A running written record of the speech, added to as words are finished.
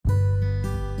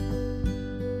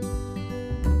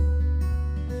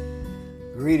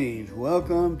Greetings.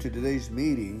 Welcome to today's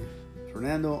meeting.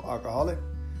 Fernando, alcoholic.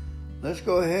 Let's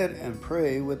go ahead and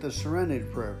pray with the serenity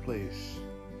prayer, please.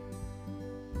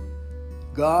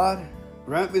 God,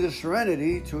 grant me the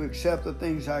serenity to accept the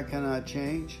things I cannot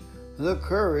change, the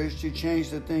courage to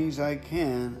change the things I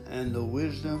can, and the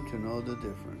wisdom to know the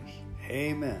difference.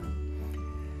 Amen.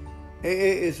 AA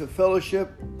is a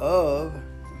fellowship of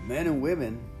men and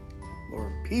women,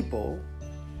 or people,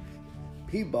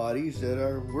 Peabodies, that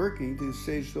are working to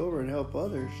stay sober and help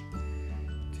others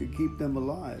to keep them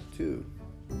alive too.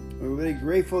 We're really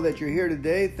grateful that you're here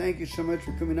today. Thank you so much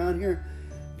for coming on here.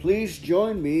 Please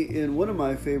join me in one of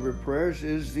my favorite prayers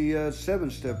is the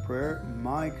 7-step prayer,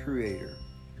 My Creator.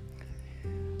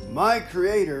 My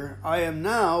Creator, I am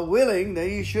now willing that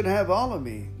you should have all of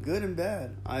me, good and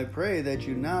bad. I pray that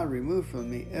you now remove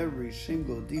from me every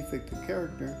single defect of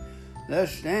character that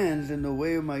stands in the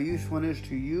way of my usefulness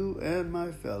to you and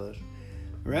my fellows.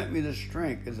 Grant me the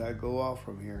strength as I go off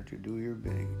from here to do your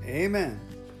bidding. Amen.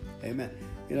 Amen.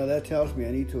 You know, that tells me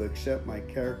I need to accept my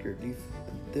character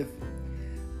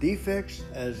defects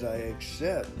as I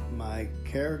accept my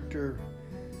character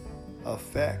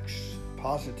effects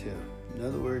positive. In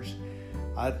other words,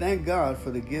 I thank God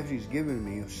for the gift He's given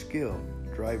me of skill.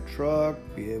 Drive truck,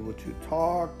 be able to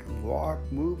talk, walk,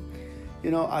 move. You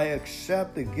know, I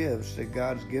accept the gifts that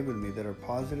God's given me that are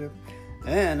positive,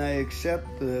 and I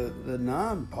accept the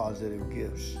non-positive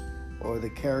gifts or the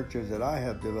characters that I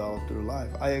have developed through life.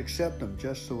 I accept them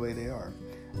just the way they are,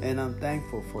 and I'm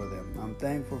thankful for them. I'm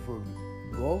thankful for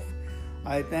both.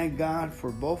 I thank God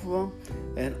for both of them,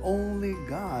 and only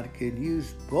God can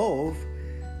use both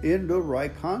in the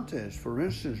right context. For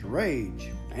instance, rage,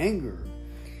 anger,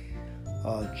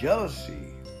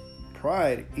 jealousy,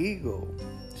 pride, ego,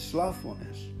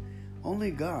 slothfulness. Only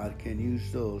God can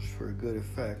use those for a good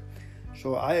effect.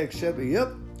 So I accept it.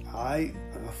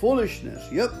 Foolishness.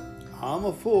 I'm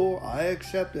a fool. I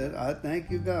accept it. I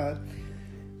thank you, God.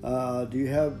 Do you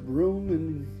have room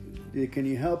and can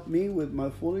you help me with my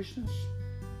foolishness?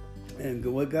 And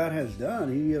what God has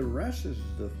done, He arrests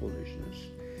the foolishness.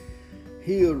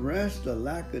 He arrests the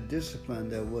lack of discipline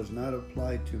that was not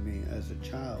applied to me as a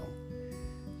child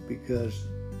because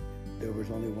there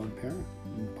was only one parent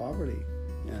in poverty.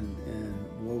 And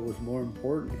what was more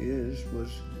important was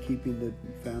keeping the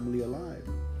family alive.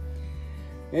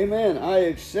 Amen. I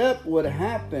accept what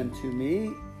happened to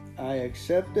me. I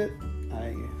accept it.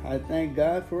 I thank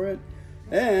God for it.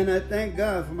 And I thank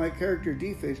God for my character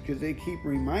defects because they keep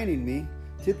reminding me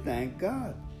to thank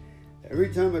God.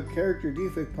 Every time a character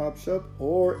defect pops up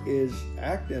or is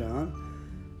acted on,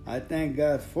 I thank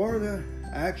God for the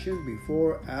action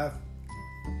before, after,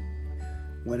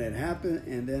 when it happened,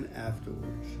 and then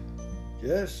afterwards.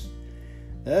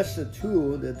 That's the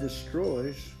tool that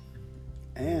destroys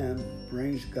and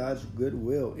brings God's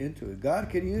goodwill into it.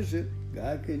 God can use it.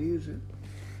 God can use it.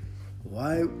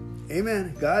 Why?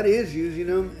 Amen. God is using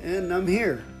them, and I'm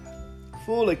here,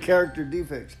 full of character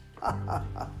defects.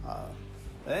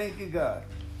 Thank you, God.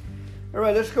 All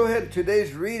right, let's go ahead.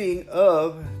 Today's reading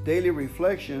of Daily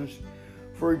Reflections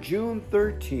for June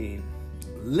 13.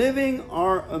 Living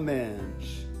our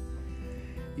amends.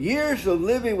 Years of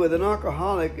living with an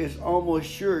alcoholic is almost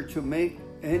sure to make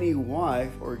any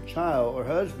wife or child or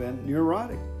husband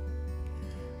neurotic.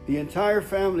 The entire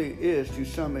family is, to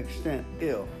some extent,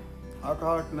 ill.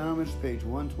 Alcoholics Anonymous, page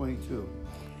 122.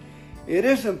 It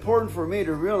is important for me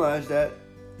to realize that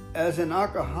as an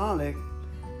alcoholic,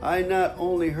 I not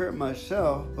only hurt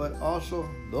myself, but also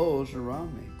those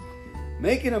around me.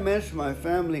 Making amends to my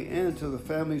family and to the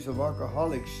families of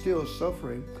alcoholics still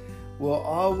suffering will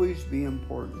always be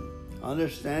important.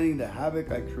 Understanding the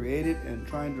havoc I created and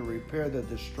trying to repair the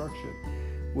destruction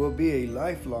will be a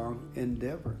lifelong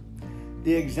endeavor.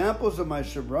 The examples of my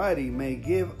sobriety may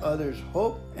give others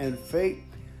hope and faith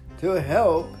to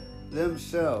help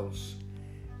themselves.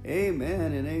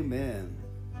 Amen and amen.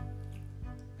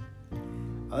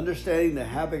 Understanding the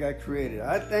havoc I created.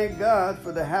 I thank God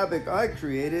for the havoc I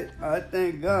created. I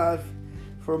thank God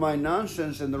for my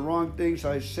nonsense and the wrong things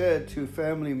I said to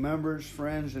family members,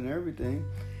 friends, and everything.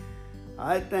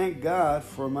 I thank God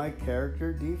for my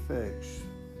character defects.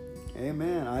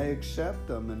 Amen. I accept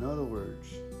them, in other words.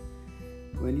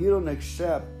 When you don't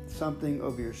accept something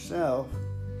of yourself,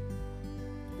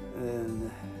 and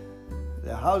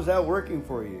how's that working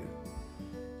for you?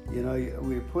 You know,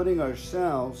 we're putting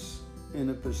ourselves in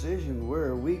a position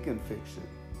where we can fix it.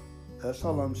 That's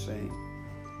all I'm saying.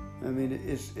 I mean,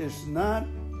 it's not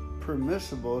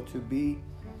permissible to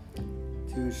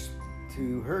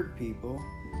hurt people,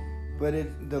 but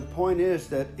the point is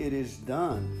that it is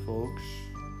done, folks.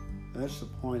 That's the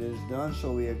point. It is done,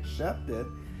 so we accept it,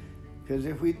 Because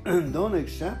if we don't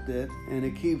accept it and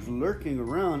it keeps lurking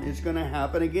around, it's going to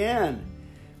happen again.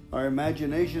 Our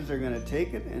imaginations are going to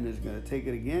take it, and it's going to take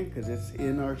it again because it's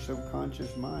in our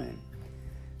subconscious mind.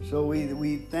 So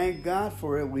we thank God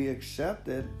for it, we accept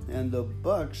it, and the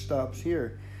buck stops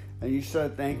here. And you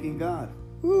start thanking God.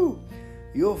 Woo!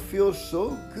 You'll feel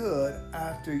so good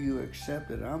after you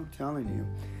accept it. I'm telling you.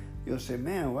 You'll say,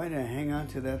 man, why did I hang on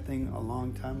to that thing a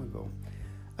long time ago?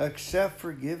 Accept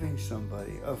forgiving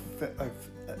somebody.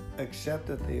 Accept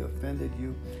that they offended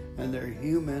you, and they're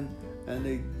human, and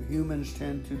humans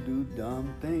tend to do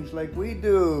dumb things like we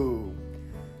do.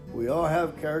 We all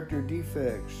have character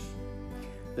defects.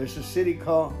 There's a city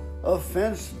called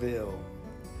Offenseville.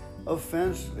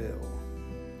 Offenseville.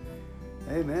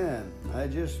 Amen. I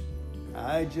just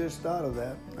thought of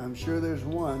that. I'm sure there's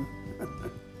one.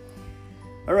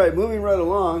 All right, moving right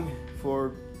along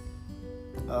for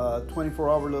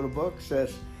 24-hour little book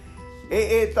says,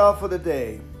 AA thought for the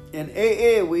day. In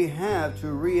AA, we have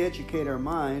to re-educate our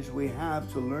minds. We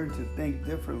have to learn to think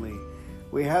differently.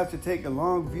 We have to take a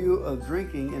long view of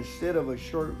drinking instead of a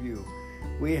short view.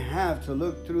 We have to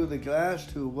look through the glass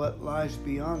to what lies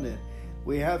beyond it.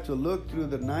 We have to look through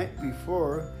the night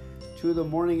before to the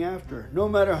morning after. No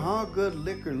matter how good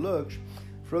liquor looks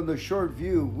from the short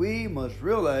view, we must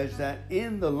realize that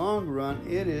in the long run,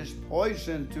 it is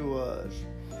poison to us.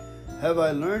 Have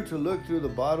I learned to look through the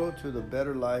bottle to the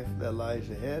better life that lies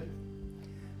ahead?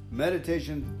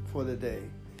 Meditation for the day.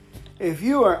 If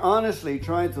you are honestly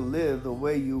trying to live the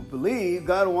way you believe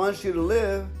God wants you to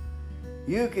live,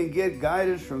 you can get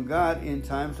guidance from God in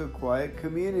times of quiet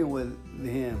communion with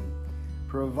Him.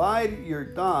 Provided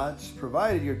your thoughts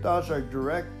are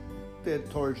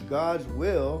directed towards God's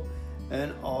will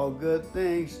and all good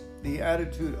things, the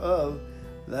attitude of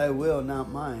thy will, not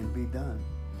mine, be done,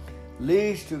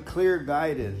 leads to clear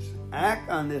guidance. Act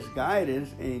on this guidance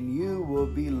and you will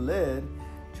be led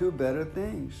to better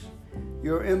things.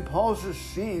 Your impulses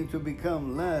seem to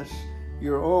become less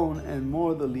your own and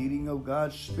more the leading of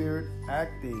God's Spirit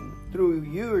acting through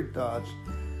your thoughts.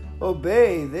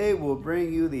 Obey, they will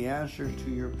bring you the answers to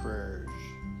your prayers.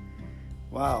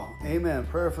 Wow. Amen.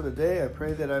 Prayer for the day. I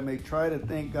pray that I may try to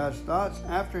think God's thoughts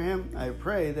after Him. I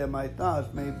pray that my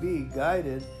thoughts may be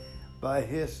guided by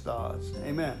His thoughts.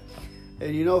 Amen.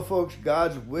 And you know, folks,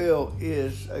 God's will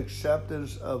is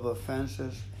acceptance of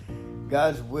offenses.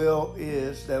 God's will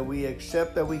is that we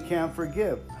accept that we can't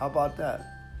forgive. How about that?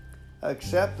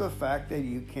 Accept the fact that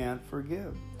you can't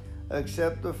forgive.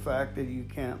 Accept the fact that you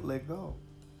can't let go.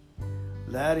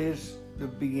 That is the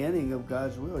beginning of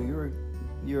God's will.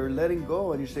 You're letting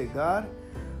go, and you say, God,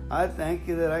 I thank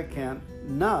you that I can't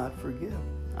not forgive.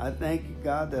 I thank you,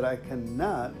 God, that I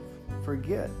cannot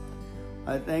forget.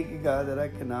 I thank you, God, that I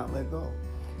cannot let go.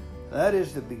 That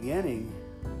is the beginning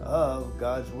of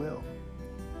God's will.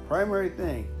 Primary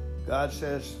thing, God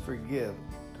says forgive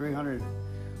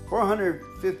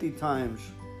 450 times.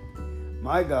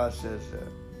 My God says that,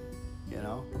 you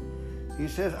know. He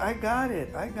says, I got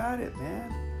it,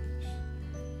 man.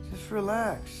 Just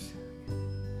relax.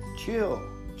 Chill.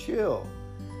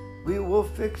 We will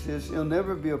fix this. It'll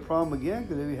never be a problem again,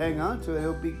 because if you hang on to it,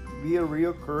 it'll be a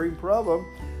reoccurring problem.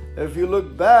 If you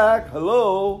look back,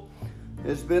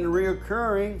 it's been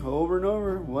reoccurring over and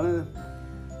over. One of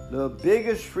the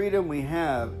biggest freedom we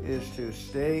have is to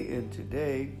stay in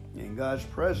today in God's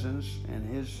presence and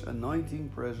His anointing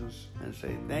presence and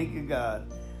say, thank you, God,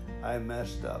 I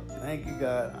messed up. Thank you,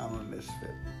 God, I'm a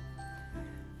misfit.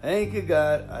 Thank you,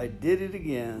 God, I did it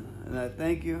again. And I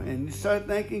thank you. And you start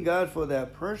thanking God for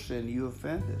that person you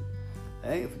offended.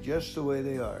 Hey, just the way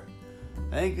they are.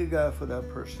 Thank you, God, for that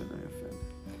person I offended.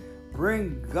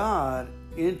 Bring God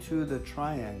into the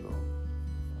triangle.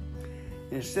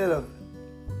 Instead of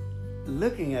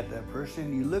looking at that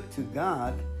person, you look to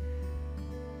God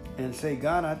and say,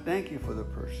 God, I thank you for the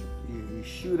person. You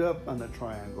shoot up on the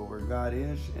triangle where God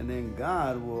is, and then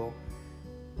God will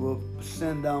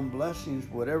send down blessings,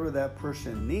 whatever that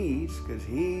person needs, because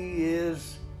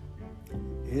His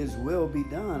will be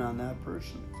done on that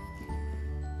person.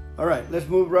 All right, let's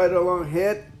move right along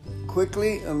ahead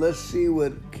quickly, and let's see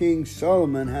what King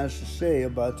Solomon has to say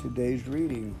about today's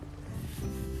reading.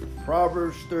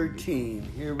 Proverbs 13,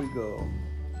 here we go.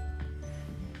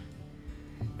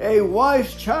 A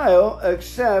wise child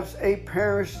accepts a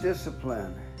parent's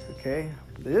discipline. Okay,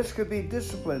 this could be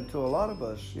discipline to a lot of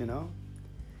us, you know.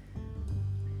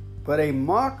 But a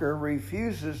mocker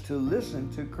refuses to listen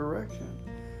to correction.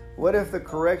 What if the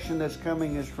correction that's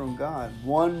coming is from God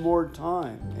one more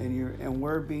time and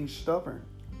we're being stubborn?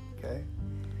 Okay?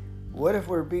 What if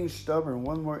we're being stubborn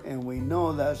one more and we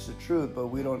know that's the truth, but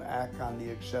we don't act on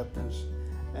the acceptance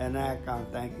and act on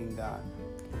thanking God.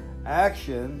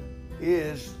 Action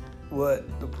is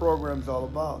what the program's all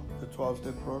about, the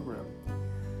 12-step program.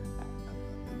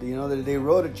 You know that they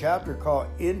wrote a chapter called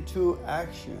Into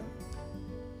Action.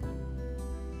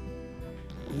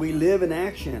 We live in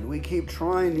action. We keep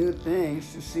trying new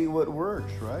things to see what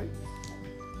works, right?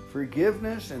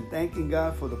 Forgiveness and thanking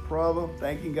God for the problem.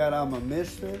 Thanking God I'm a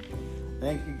misfit.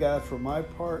 Thanking God for my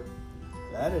part.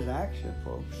 That is action,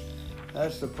 folks.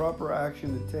 That's the proper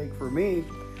action to take for me,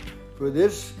 for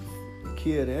this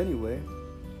kid anyway.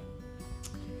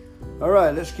 All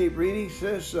right, let's keep reading. It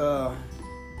says,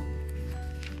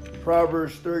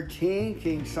 Proverbs 13,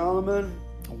 King Solomon,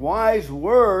 wise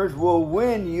words will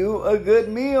win you a good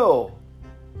meal.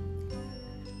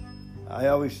 I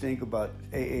always think about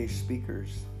AA speakers.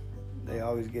 They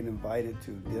always get invited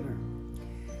to dinner.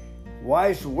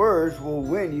 Wise words will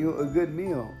win you a good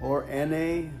meal, or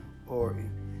NA,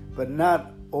 but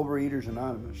not Overeaters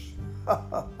Anonymous.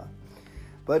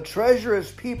 But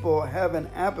treacherous people have an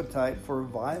appetite for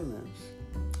violence.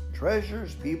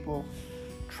 Treacherous people,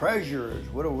 treasurers,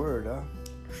 what a word, huh?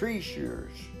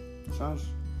 Treasurers. Sounds,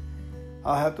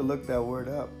 I'll have to look that word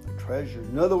up. Treasure.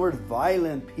 In other words,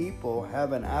 violent people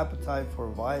have an appetite for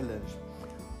violence,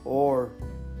 or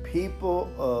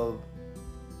people of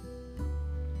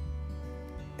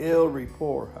ill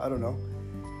rapport. I don't know.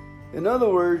 In other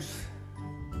words,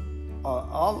 a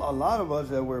lot of us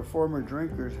that were former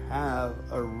drinkers have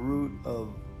a root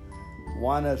of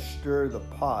want to stir the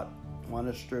pot,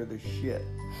 want to stir the shit,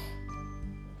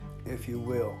 if you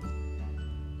will.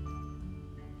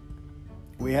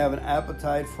 We have an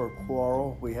appetite for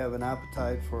quarrel. We have an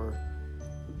appetite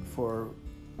for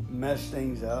mess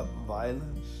things up,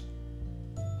 violence.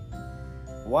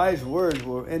 Wise words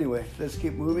will... Anyway, let's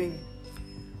keep moving.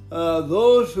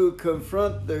 Those who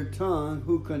confront their tongue,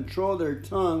 who control their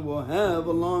tongue, will have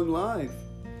a long life.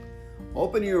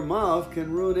 Opening your mouth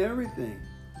can ruin everything.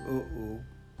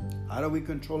 How do we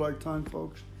control our tongue,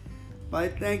 folks? By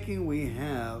thinking we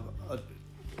have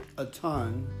a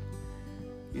tongue,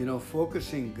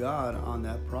 focusing God on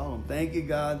that problem. Thank you,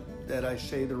 God, that I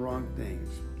say the wrong things.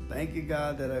 Thank you,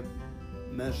 God, that I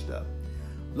messed up.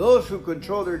 Those who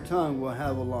control their tongue will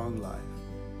have a long life.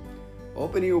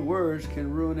 Opening your words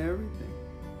can ruin everything.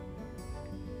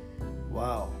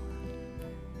 Wow.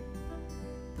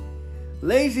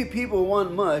 Lazy people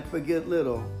want much but get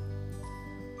little.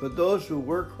 But those who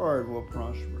work hard will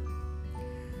prosper.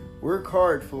 Work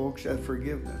hard, folks, at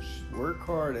forgiveness. Work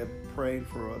hard at praying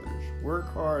for others.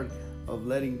 Work hard of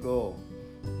letting go.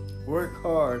 Work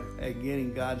hard at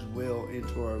getting God's will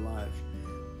into our lives.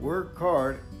 Work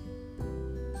hard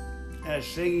at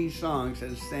singing songs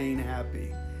and staying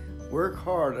happy. Work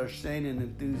hard at staying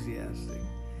enthusiastic.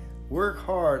 Work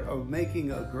hard of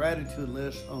making a gratitude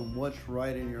list on what's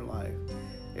right in your life.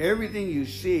 Everything you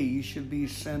see, you should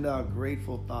send out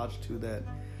grateful thoughts to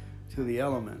the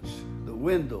elements, the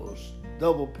windows,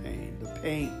 double pane, the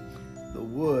paint, the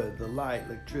wood, the light,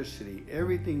 electricity,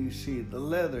 everything you see, the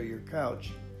leather, your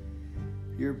couch,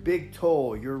 your big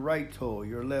toe, your right toe,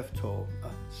 your left toe.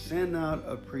 Send out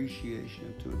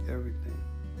appreciation to everything.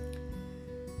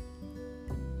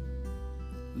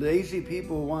 Lazy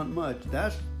people want much.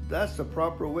 That's the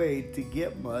proper way to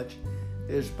get much,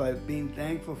 is by being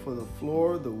thankful for the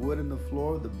floor, the wood in the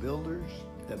floor, the builders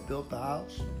that built the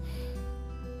house.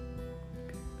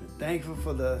 Thankful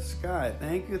for the sky.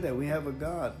 Thank you that we have a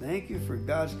God. Thank you for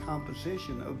God's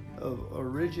composition of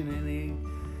originating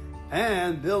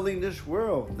and building this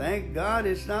world. Thank God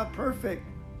it's not perfect.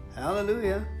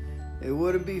 Hallelujah. It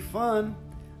wouldn't be fun.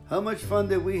 How much fun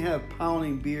did we have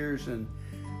pounding beers and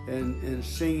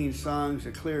singing songs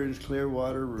at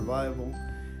Clearwater Revival,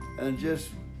 and just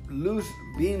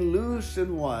being loose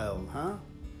and wild, huh?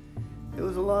 It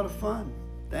was a lot of fun.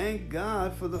 Thank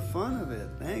God for the fun of it.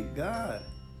 Thank God.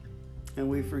 And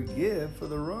we forgive for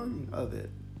the wrong of it.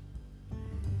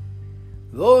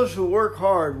 Those who work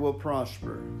hard will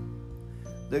prosper.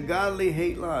 The godly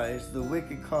hate lies. The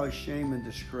wicked cause shame and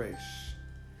disgrace.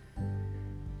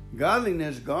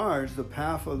 Godliness guards the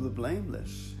path of the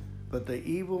blameless, but the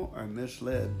evil are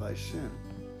misled by sin.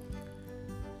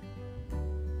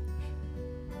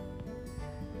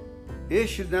 It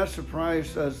should not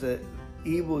surprise us that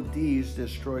evil deeds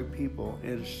destroy people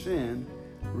and sin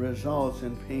results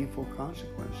in painful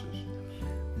consequences.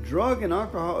 Drug and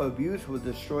alcohol abuse will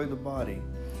destroy the body.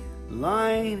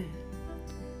 Lying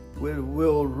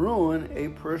will ruin a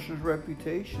person's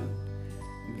reputation.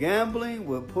 Gambling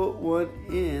will put one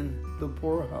in the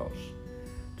poorhouse.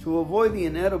 To avoid the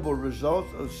inedible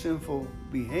results of sinful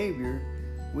behavior,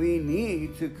 we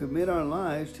need to commit our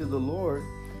lives to the Lord,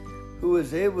 who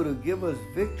is able to give us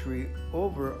victory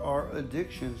over our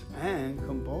addictions and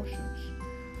compulsions.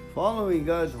 Following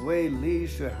God's way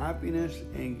leads to happiness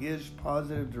and gives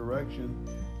positive direction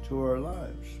to our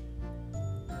lives.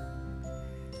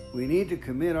 We need to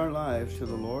commit our lives to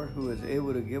the Lord, who is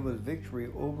able to give us victory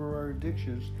over our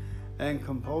addictions and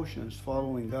compulsions.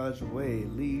 Following God's way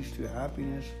leads to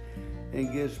happiness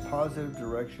and gives positive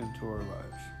direction to our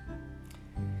lives.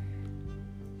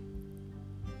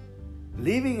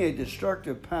 Leaving a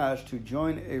destructive past to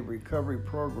join a recovery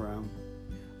program.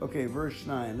 Okay, verse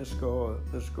 9. Let's go.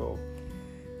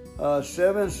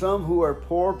 7. Some who are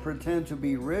poor pretend to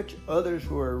be rich. Others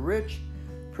who are rich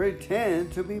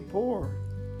pretend to be poor.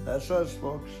 That's us,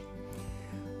 folks.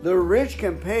 The rich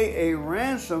can pay a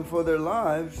ransom for their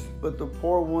lives, but the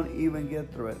poor won't even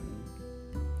get threatened.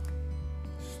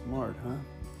 Smart, huh?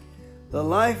 The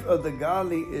life of the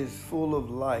godly is full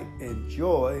of light and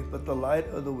joy, but the light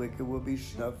of the wicked will be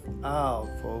snuffed out,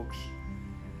 folks.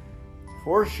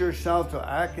 Force yourself to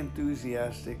act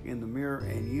enthusiastic in the mirror,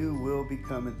 and you will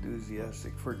become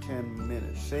enthusiastic for 10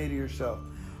 minutes. Say to yourself,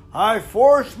 I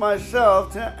force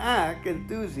myself to act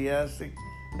enthusiastic,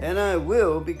 and I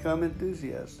will become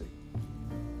enthusiastic.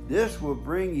 This will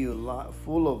bring you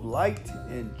full of light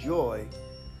and joy,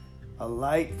 a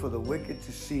light for the wicked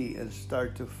to see and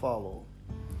start to follow.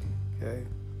 Okay?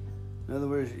 In other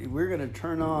words, we're going to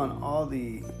turn on all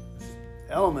the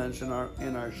elements in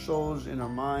our souls, in our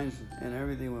minds, and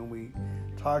everything when we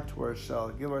talk to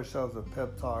ourselves, give ourselves a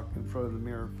pep talk in front of the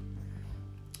mirror.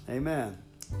 Amen.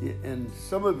 And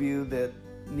some of you that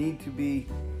need to be,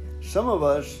 some of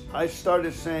us, I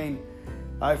started saying,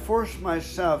 I force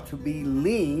myself to be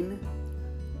lean,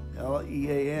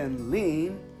 L-E-A-N,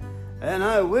 lean, and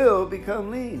I will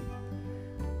become lean.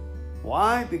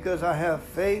 Why? Because I have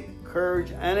faith,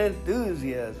 courage, and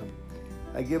enthusiasm.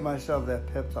 I give myself that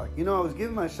pep talk. You know, I was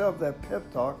giving myself that pep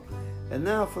talk, and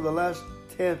now for the last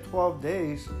 10, 12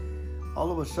 days,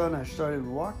 all of a sudden I started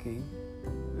walking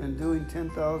and doing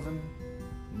 10,000,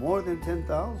 more than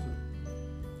 10,000.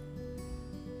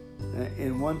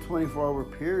 In one 24-hour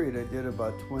period, I did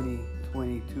about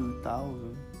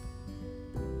 22,000.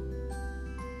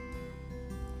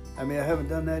 I mean, I haven't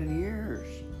done that in years.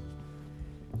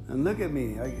 And look at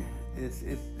me.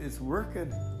 It's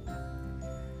working.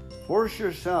 Force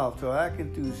yourself to act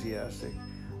enthusiastic.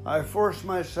 I force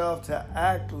myself to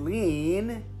act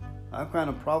lean. I'm kind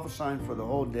of prophesying for the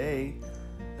whole day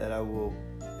that I will,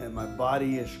 and my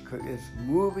body is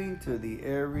moving to the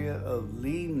area of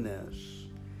leanness.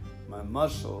 My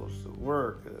muscles, the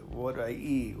work, what I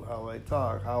eat, how I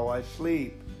talk, how I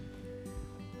sleep.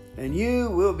 And you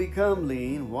will become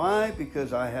lean. Why?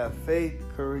 Because I have faith,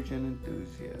 courage, and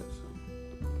enthusiasm.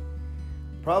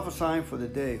 Prophesying for the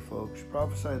day, folks.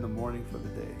 Prophesy in the morning for the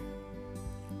day.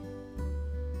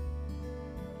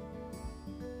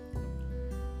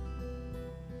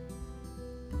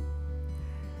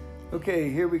 Okay,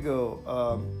 here we go.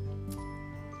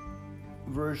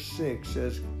 Verse 6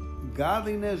 says,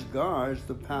 Godliness guards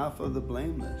the path of the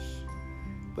blameless,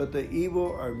 but the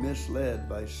evil are misled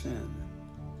by sin.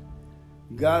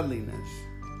 Godliness.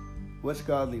 What's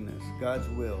godliness? God's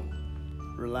will.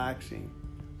 Relaxing.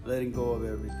 Letting go of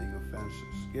everything,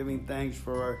 offenses. Giving thanks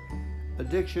for our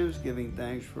addictions. Giving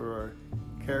thanks for our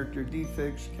character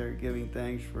defects. Giving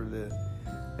thanks for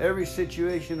every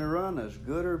situation around us,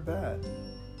 good or bad.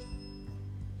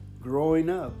 Growing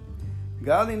up.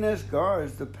 Godliness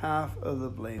guards the path of the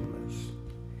blameless.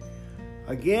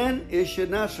 Again, it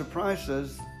should not surprise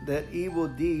us that evil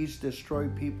deeds destroy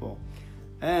people,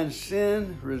 and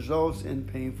sin results in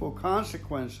painful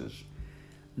consequences.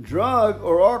 Drug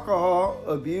or alcohol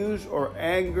abuse or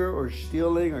anger or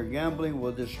stealing or gambling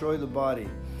will destroy the body.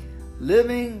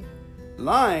 Lying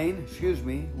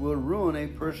will ruin a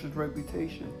person's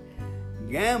reputation.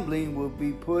 Gambling will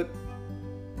put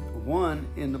one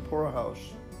in the poorhouse.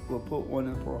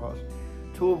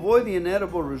 To avoid the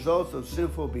inevitable results of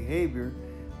sinful behavior,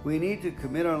 we need to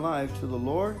commit our lives to the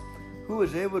Lord, who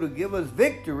is able to give us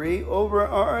victory over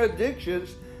our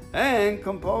addictions and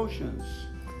compulsions.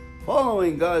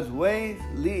 Following God's way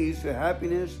leads to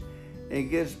happiness and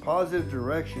gives positive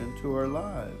direction to our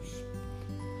lives.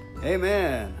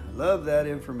 Amen. Love that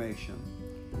information.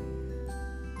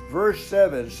 Verse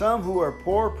 7. Some who are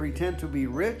poor pretend to be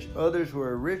rich. Others who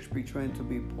are rich pretend to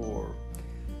be poor.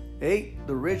 8.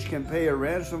 The rich can pay a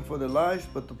ransom for their lives,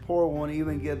 but the poor won't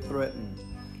even get threatened.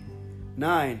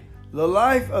 9. The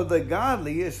life of the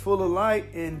godly is full of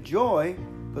light and joy,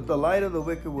 but the light of the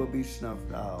wicked will be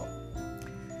snuffed out.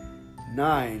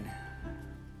 9.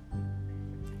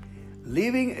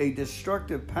 Leaving a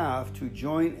destructive path to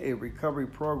join a recovery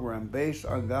program based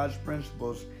on God's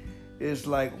principles is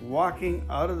like walking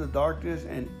out of the darkness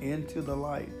and into the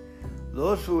light.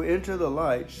 Those who enter the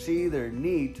light see their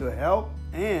need to help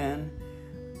and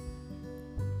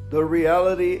the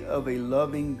reality of a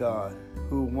loving God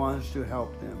who wants to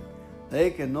help them. They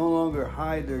can no longer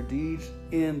hide their deeds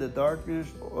in the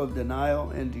darkness of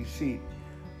denial and deceit.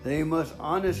 They must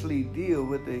honestly deal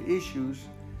with the issues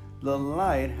the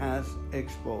light has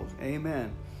exposed.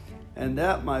 Amen. And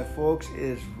that, my folks,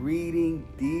 is reading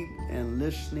deep and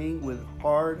listening with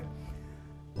heart.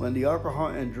 When the alcohol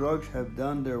and drugs have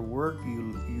done their work,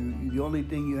 the only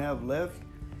thing you have left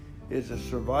is a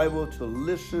survival to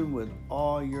listen with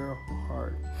all your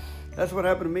heart. That's what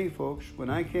happened to me, folks. When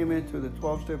I came into the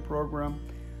 12-step program,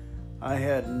 I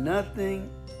had nothing,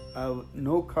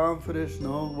 no confidence,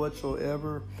 no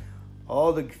whatsoever.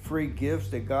 All the free gifts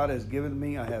that God has given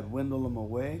me, I had dwindled them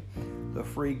away. The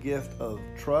free gift of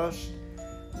trust,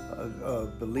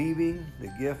 of believing, the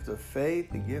gift of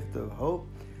faith, the gift of hope.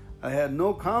 I had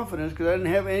no confidence because I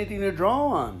didn't have anything to draw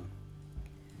on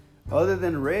other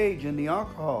than rage and the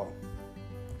alcohol.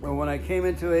 But when I came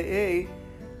into AA,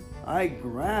 I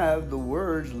grabbed the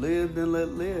words, lived and let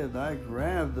live. I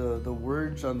grabbed the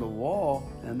words on the wall,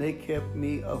 and they kept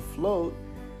me afloat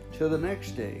till the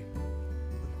next day.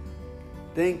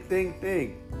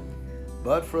 Think.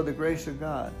 But for the grace of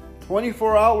God.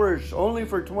 24 hours, only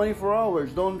for 24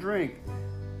 hours. Don't drink.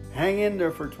 Hang in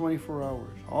there for 24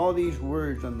 hours. All these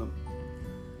words on them,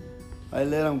 I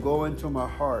let them go into my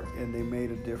heart, and they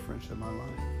made a difference in my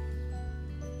life.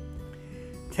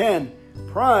 10.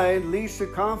 Pride leads to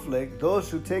conflict. Those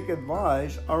who take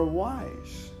advice are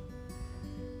wise.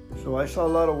 So I saw a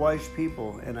lot of wise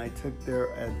people, and I took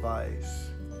their advice.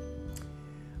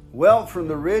 Wealth from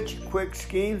the rich, quick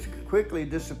schemes quickly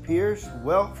disappears.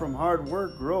 Wealth from hard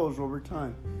work grows over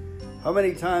time. How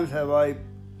many times have I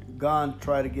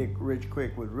try to get rich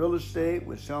quick with real estate,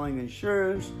 with selling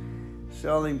insurance,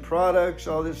 selling products,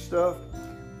 all this stuff?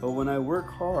 But when I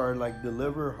work hard, like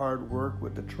deliver hard work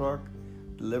with the truck,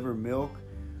 deliver milk,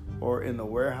 or in the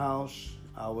warehouse,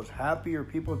 I was happier.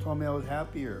 People told me I was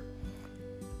happier.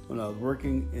 When I was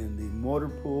working in the motor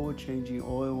pool, changing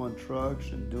oil on trucks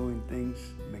and doing things,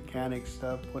 mechanic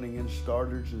stuff, putting in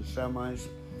starters and semis,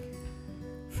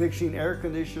 fixing air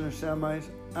conditioner semis,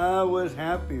 I was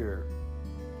happier.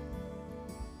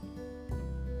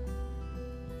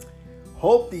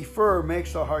 Hope deferred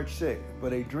makes the heart sick,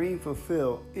 but a dream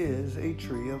fulfilled is a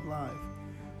tree of life.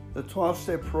 The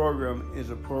 12-step program is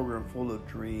a program full of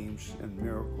dreams and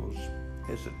miracles.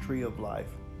 It's a tree of life.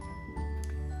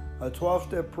 A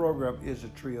 12-step program is a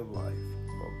tree of life,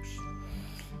 folks.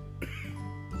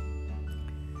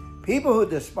 People who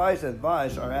despise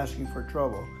advice are asking for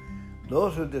trouble.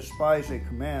 Those who despise a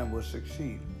command will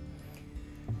succeed.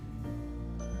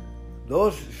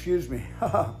 Those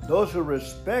who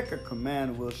respect a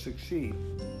command will succeed.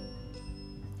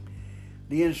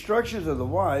 The instructions of the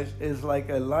wise is like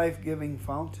a life-giving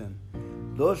fountain.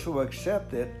 Those who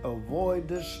accept it avoid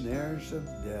the snares of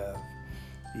death.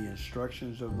 The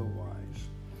instructions of the wise.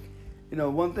 You know,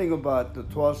 one thing about the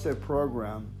 12-step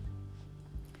program,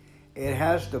 it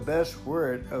has the best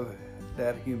word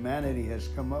that humanity has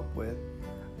come up with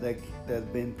that's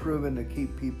been proven to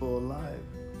keep people alive.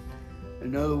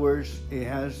 In other words, it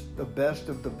has the best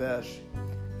of the best.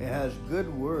 It has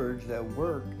good words that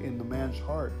work in the man's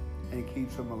heart and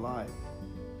keeps him alive.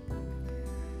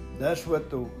 That's what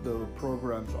the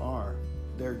programs are.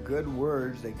 They're good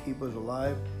words that keep us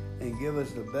alive and give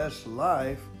us the best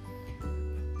life,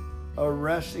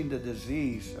 arresting the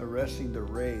disease, arresting the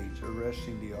rage,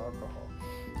 arresting the alcohol,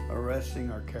 arresting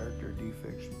our character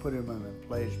defects, putting them in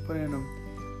place, putting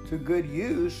them to good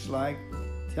use, like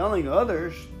telling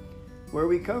others where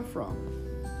we come from.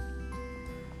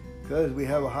 Because we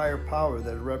have a higher power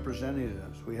that represented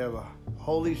us. We have a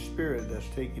Holy Spirit that's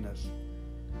taking us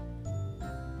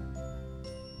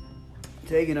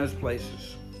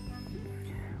places.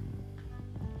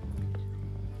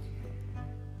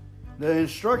 The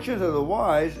instructions of the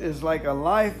wise is like a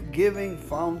life-giving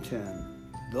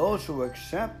fountain. Those who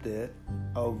accept it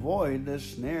avoid the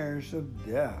snares of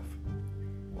death.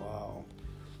 Wow.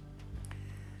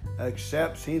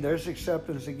 There's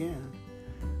acceptance again.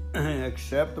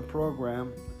 Accept the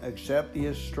program. Accept the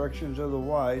instructions of the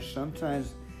wise.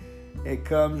 Sometimes it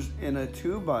comes in a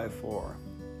 2x4,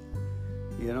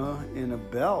 in a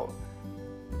belt.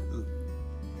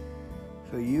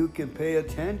 So you can pay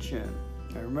attention.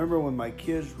 I remember when my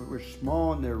kids were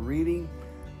small and they're reading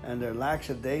and they're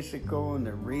lackadaisical and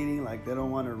they're reading like they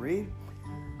don't want to read.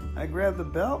 I grab the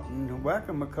belt and whack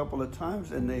them a couple of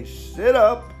times and they sit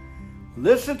up,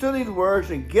 listen to these words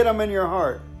and get them in your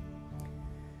heart.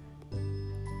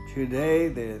 Today,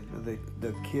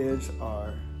 the kids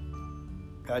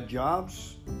got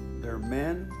jobs. They're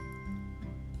men.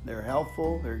 They're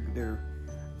helpful.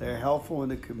 They're helpful in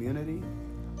the community.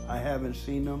 I haven't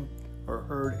seen them or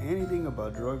heard anything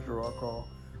about drugs or alcohol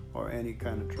or any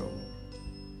kind of trouble.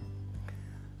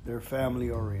 They're family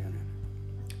oriented.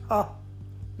 Isn't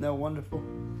that wonderful?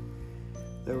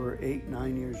 They were 8,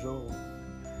 9 years old.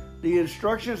 The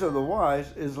instructions of the wise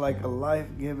is like a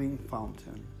life-giving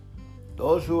fountain.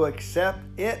 Those who accept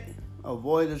it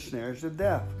avoid the snares of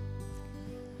death.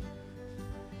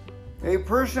 A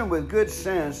person with good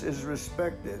sense is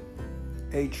respected.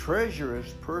 A treacherous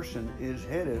person is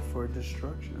headed for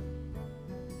destruction.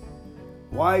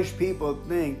 Wise people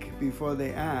think before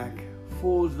they act.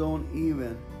 Fools don't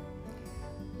even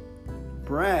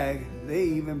brag. They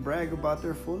even brag about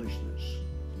their foolishness.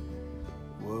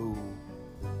 Whoa.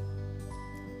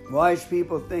 Wise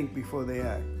people think before they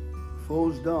act.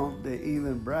 Fools don't. They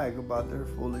even brag about their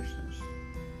foolishness.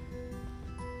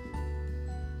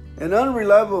 An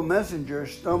unreliable messenger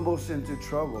stumbles into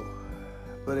trouble,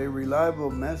 but a reliable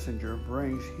messenger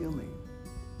brings healing.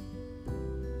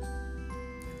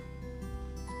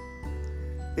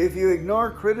 If you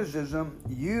ignore criticism,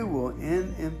 you will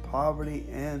end in poverty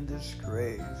and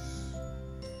disgrace.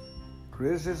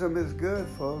 Criticism is good,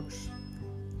 folks.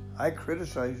 I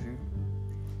criticize you.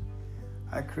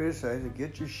 I criticize you.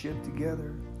 Get your shit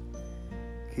together.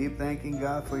 Keep thanking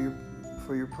God for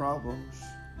your problems.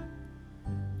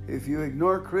 If you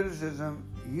ignore criticism,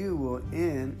 you will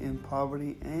end in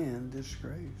poverty and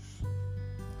disgrace.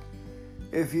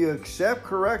 If you accept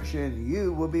correction,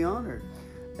 you will be honored.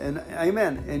 And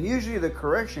amen. And usually the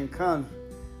correction comes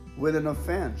with an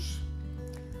offense.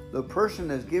 The person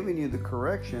that's giving you the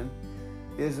correction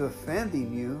is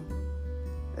offending you,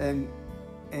 and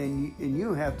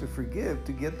you have to forgive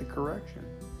to get the correction.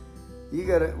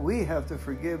 We have to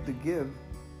forgive to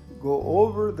go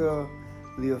over the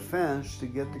offense to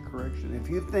get the correction. If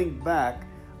you think back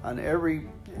on every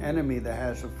enemy that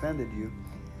has offended you,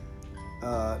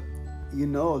 you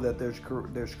know that there's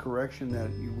correction that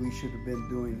we should have been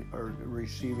doing or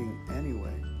receiving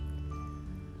anyway.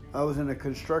 I was in a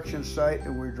construction site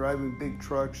and we're driving big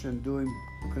trucks and doing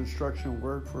construction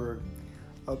work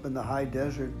up in the high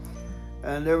desert.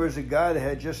 And there was a guy that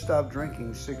had just stopped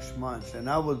drinking 6 months, and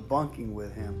I was bunking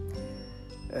with him.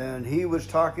 And he was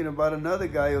talking about another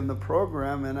guy on the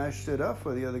program, and I stood up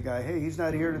for the other guy. Hey, he's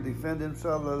not here to defend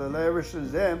himself. Blah, blah, blah. Ever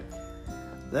since then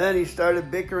he started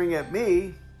bickering at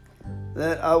me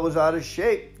that I was out of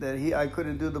shape, that I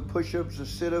couldn't do the push-ups, the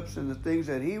sit-ups, and the things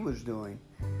that he was doing.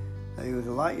 He was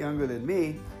a lot younger than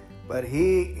me, but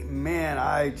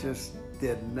I just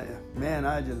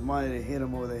wanted to hit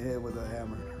him over the head with a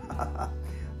hammer.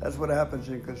 That's what happens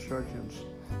in constructions.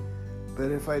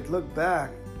 But if I look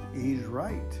back, he's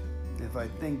right. If I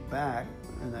think back,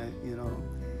 and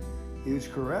he was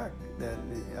correct that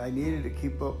I needed to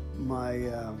keep up my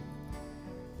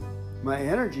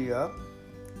energy up.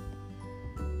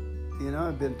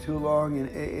 I've been too long in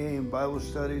AA and Bible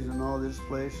studies and all this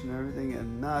place and everything,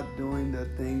 and not doing the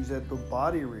things that the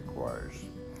body requires.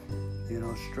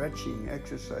 Stretching,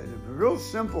 exercises, real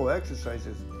simple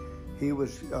exercises. He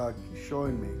was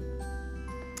showing me.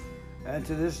 And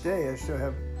to this day, I still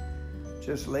have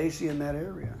just lazy in that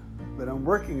area. But I'm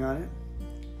working on it.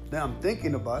 Now I'm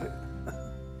thinking about it.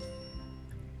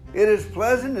 It is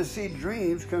pleasant to see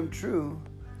dreams come true,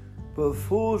 but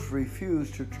fools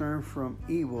refuse to turn from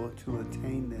evil to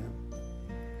attain them.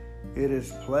 It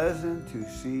is pleasant to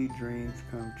see dreams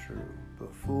come true,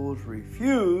 but fools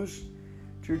refuse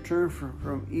to turn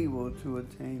from evil to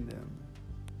attain them.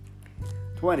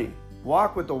 20.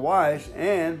 Walk with the wise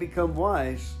and become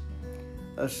wise.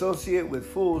 Associate with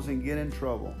fools and get in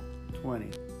trouble.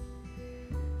 20.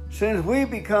 Since we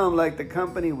become like the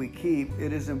company we keep,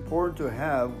 it is important to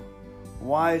have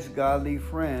wise, godly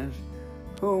friends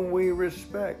whom we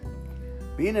respect.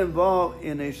 Being involved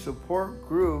in a support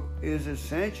group is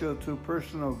essential to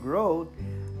personal growth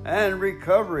and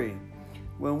recovery.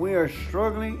 When we are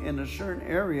struggling in a certain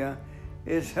area,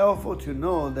 it's helpful to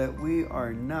know that we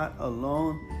are not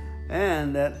alone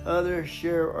and that others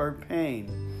share our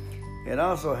pain. It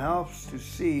also helps to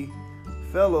see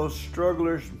fellow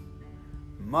strugglers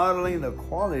modeling the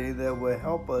quality that will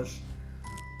help us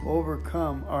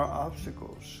overcome our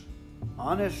obstacles.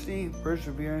 Honesty,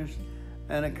 perseverance,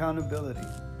 and accountability.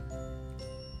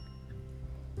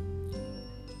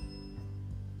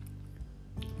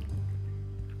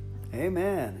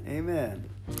 Amen. Amen.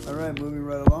 All right, moving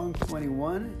right along.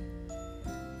 21.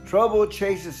 Trouble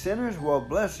chases sinners while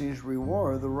blessings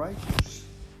reward the righteous.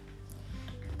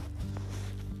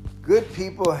 Good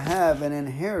people have an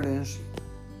inheritance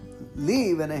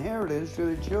leave an inheritance to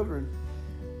their children,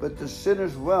 but the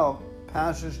sinner's wealth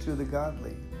passes to the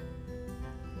godly.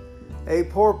 A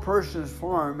poor person's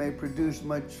farm may produce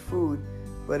much food,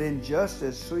 but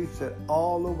injustice sweeps it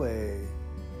all away.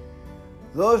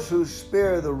 Those who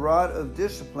spare the rod of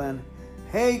discipline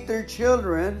hate their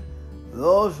children.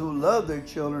 Those who love their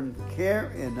children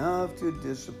care enough to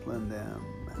discipline them.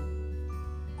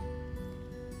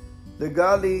 The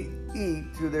godly eat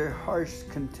to their heart's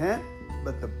content,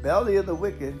 but the belly of the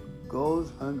wicked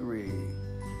goes hungry.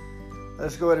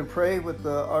 Let's go ahead and pray with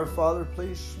our Father,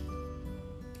 please.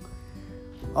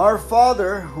 Our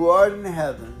Father, who art in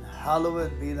heaven,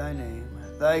 hallowed be thy name.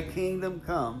 Thy kingdom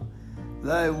come,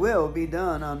 thy will be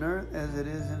done on earth as it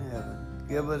is in heaven.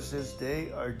 Give us this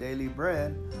day our daily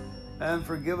bread, and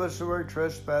forgive us of our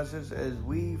trespasses as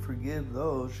we forgive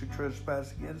those who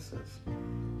trespass against us.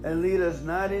 And lead us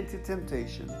not into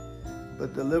temptation,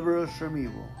 but deliver us from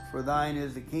evil. For thine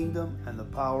is the kingdom and the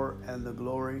power and the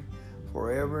glory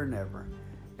forever and ever.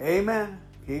 Amen.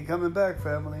 Keep coming back,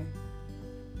 family.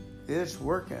 It's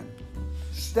working.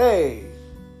 Stay